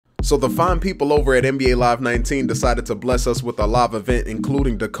So the fine people over at NBA Live 19 decided to bless us with a live event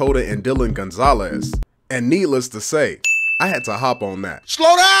including Dakota and Dylan Gonzalez. And needless to say, I had to hop on that.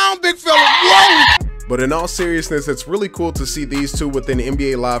 Slow down, big fella, whoa! But in all seriousness, it's really cool to see these two within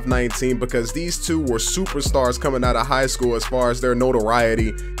NBA Live 19 because these two were superstars coming out of high school as far as their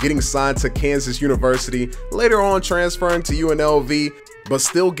notoriety, getting signed to Kansas University, later on transferring to UNLV, but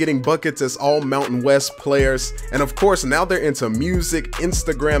still getting buckets as all Mountain West players. And of course, now they're into music,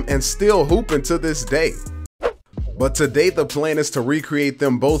 Instagram, and still hooping to this day. But today the plan is to recreate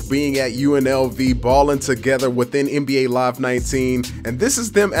them both being at UNLV, balling together within NBA Live 19, and this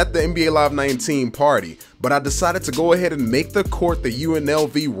is them at the NBA Live 19 party. But I decided to go ahead and make the court the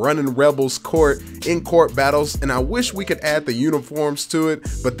UNLV Running Rebels court in court battles, and I wish we could add the uniforms to it,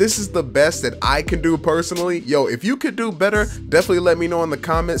 but this is the best that I can do personally. Yo, if you could do better, definitely let me know in the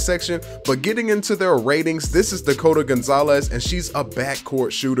comment section. But getting into their ratings, this is Dakota Gonzalez, and she's a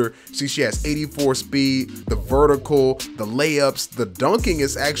backcourt shooter. She has 84 speed, the vertical, the layups, the dunking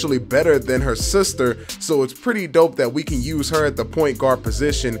is actually better than her sister, so it's pretty dope that we can use her at the point guard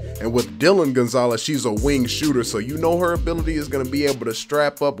position. And with Dylan Gonzalez, she's a wing shooter, so you know her ability is going to be able to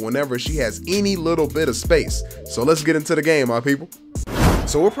strap up whenever she has any little bit of space. So let's get into the game, my people.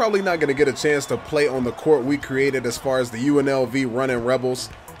 So we're probably not going to get a chance to play on the court we created as far as the UNLV Running Rebels,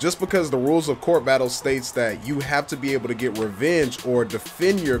 just because the rules of court battle states that you have to be able to get revenge or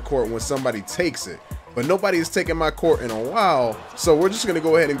defend your court when somebody takes it. But nobody has taken my court in a while, so we're just going to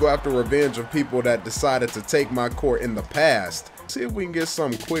go ahead and go after revenge of people that decided to take my court in the past. See if we can get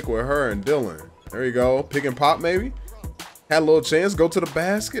something quick with her and Dylan. There you go. Pick and pop maybe. Had a little chance. Go to the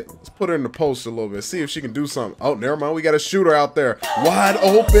basket. Let's put her in the post a little bit. See if she can do something. Oh, never mind. We got a shooter out there. Wide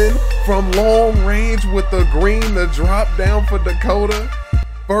open from long range with the green. The drop down for Dakota.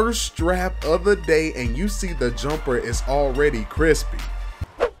 First strap of the day. And you see the jumper is already crispy.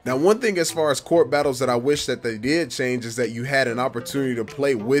 Now, one thing as far as court battles that I wish that they did change is that you had an opportunity to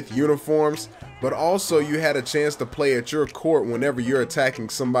play with uniforms, but also you had a chance to play at your court whenever you're attacking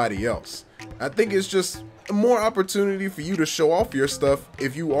somebody else. I think it's just more opportunity for you to show off your stuff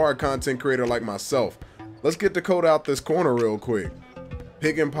if you are a content creator like myself. Let's get Dakota out this corner real quick.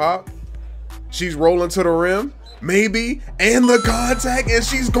 Pick and pop. She's rolling to the rim, maybe, and the contact, and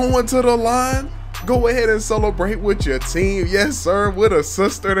she's going to the line. Go ahead and celebrate with your team. Yes, sir, with a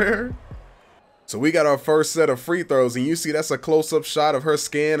sister there. So we got our first set of free throws, and you see that's a close-up shot of her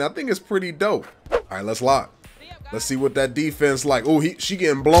skin. I think it's pretty dope. All right, let's lock. Let's see what that defense like. Oh, she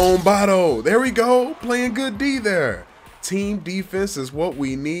getting blown by though. There we go. Playing good D there. Team defense is what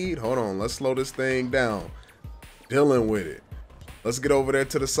we need. Hold on. Let's slow this thing down. Dylan with it. Let's get over there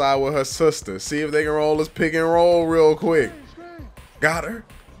to the side with her sister. See if they can roll this pick and roll real quick. Got her.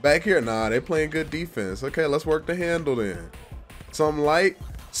 Back here. Nah, they playing good defense. Okay, let's work the handle then. Something light.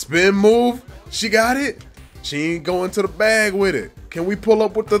 Spin move. She got it. She ain't going to the bag with it. Can we pull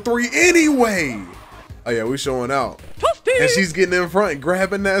up with the three anyway? Oh yeah, we showing out. And she's getting in front,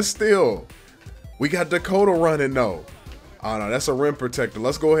 grabbing that steal. We got Dakota running though. Oh no, that's a rim protector.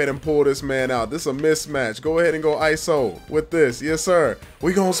 Let's go ahead and pull this man out. This is a mismatch. Go ahead and go ISO with this. Yes, sir.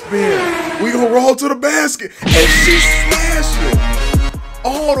 We gonna spin. We gonna roll to the basket. And she's smashing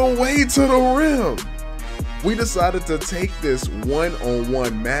all the way to the rim. We decided to take this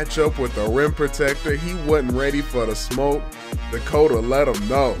one-on-one matchup with the rim protector. He wasn't ready for the smoke. Dakota let him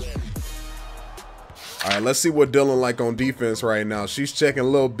know. All right, let's see what Dylan like on defense right now. She's checking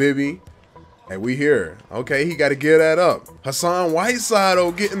Lil Bibby. Hey, we here. Okay, he got to get that up. Hassan Whiteside,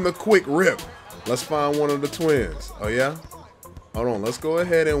 oh, getting the quick rip. Let's find one of the twins. Oh, yeah? Hold on. Let's go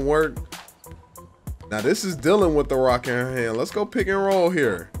ahead and work. Now, this is Dylan with the rock in her hand. Let's go pick and roll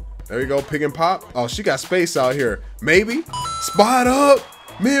here. There you go. Pick and pop. Oh, she got space out here. Maybe. Spot up.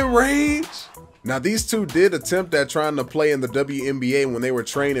 Mid-range. Now, these two did attempt at trying to play in the WNBA when they were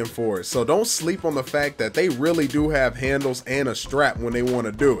training for it. So don't sleep on the fact that they really do have handles and a strap when they want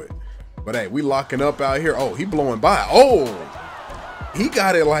to do it. But hey, we locking up out here. Oh, he blowing by. Oh, he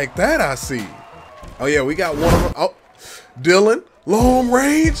got it like that, I see. Oh, yeah, we got one of them. Oh, Dylan, long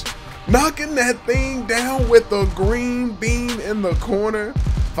range, knocking that thing down with the green beam in the corner,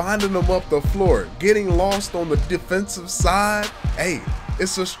 finding them up the floor, getting lost on the defensive side. Hey,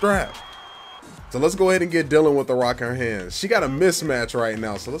 it's a strap. So let's go ahead and get Dylan with the rock in her hands. She got a mismatch right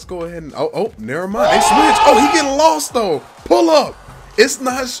now. So let's go ahead and, oh, never mind. They switch. Oh, he getting lost though. Pull up. It's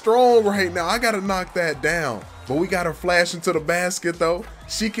not strong right now. I got to knock that down. But we got her flashing to the basket though.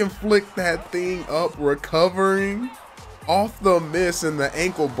 She can flick that thing up, recovering off the miss and the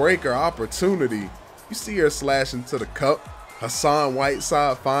ankle breaker opportunity. You see her slashing to the cup. Hassan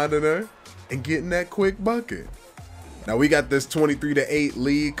Whiteside finding her and getting that quick bucket. Now we got this 23-8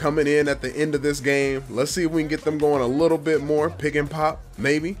 lead coming in at the end of this game. Let's see if we can get them going a little bit more. Pick and pop,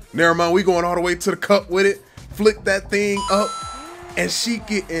 maybe. Never mind, we going all the way to the cup with it. Flick that thing up, and she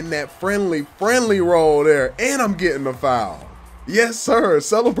getting that friendly roll there. And I'm getting the foul. Yes, sir.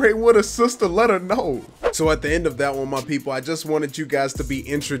 Celebrate with a sister, let her know. So at the end of that one, my people, I just wanted you guys to be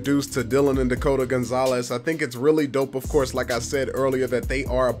introduced to Dylan and Dakota Gonzalez. I think it's really dope, of course, like I said earlier, that they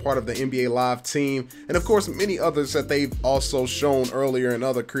are a part of the NBA Live team. And of course, many others that they've also shown earlier in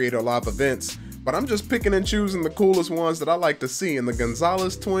other Creator Live events. But I'm just picking and choosing the coolest ones that I like to see. And the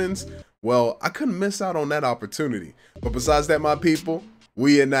Gonzalez twins, well, I couldn't miss out on that opportunity. But besides that, my people,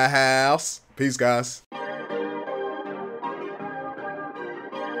 we in the house. Peace, guys.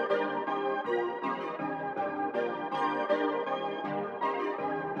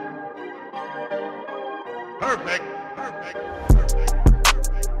 Perfect.